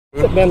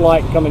What's it been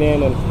like coming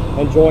in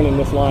and joining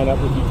this lineup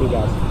with you two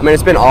guys? I mean,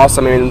 it's been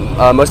awesome. I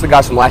mean, most of the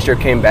guys from last year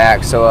came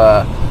back, so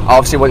I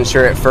obviously wasn't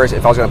sure at first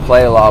if I was going to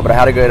play a lot, but I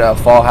had a good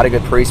fall, had a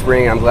good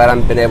pre-spring. I'm glad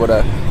I've been able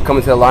to come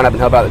into the lineup and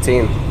help out the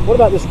team. What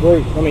about this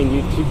group? I mean,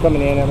 you keep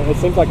coming in. I mean, it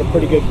seems like a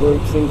pretty good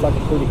group. Seems like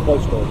a pretty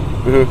close group.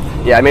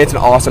 Yeah, I mean, it's an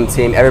awesome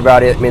team.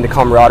 Everybody, I mean, the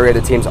camaraderie of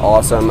the team's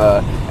awesome.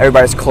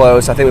 Everybody's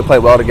close. I think we play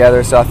well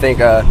together, so I think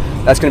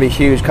that's going to be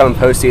huge coming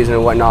postseason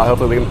and whatnot.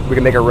 Hopefully we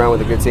can make a run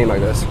with a good team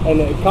like this. And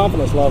the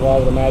confidence level, I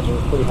would imagine,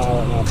 is pretty high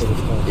right now for this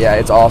team. Yeah,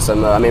 it's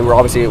awesome. I mean, we're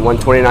obviously won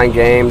 29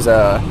 games.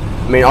 I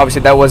mean,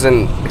 obviously that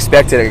wasn't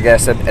expected, I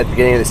guess, at the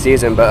beginning of the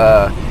season.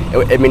 But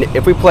I mean,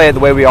 if we play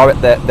the way we are,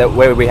 that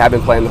way we have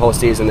been playing the whole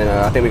season, then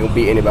I think we can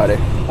beat anybody.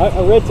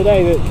 I read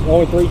today that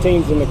only 3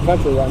 teams in the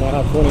country right now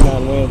have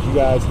 29 wins. You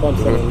guys,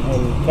 Clemson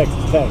and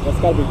Texas Tech. That's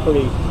got to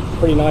be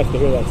pretty nice to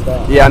hear that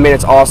stat. Yeah, I mean,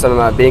 it's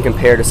awesome being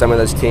compared to some of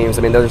those teams.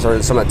 I mean, those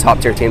are some of the top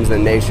tier teams in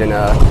the nation.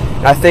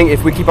 And I think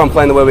if we keep on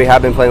playing the way we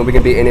have been playing, we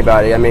can beat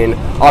anybody. I mean,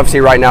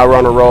 obviously right now we're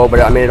on a roll, but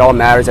I mean, it all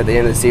matters at the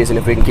end of the season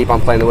if we can keep on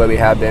playing the way we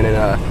have been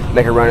and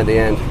make a run at the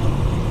end.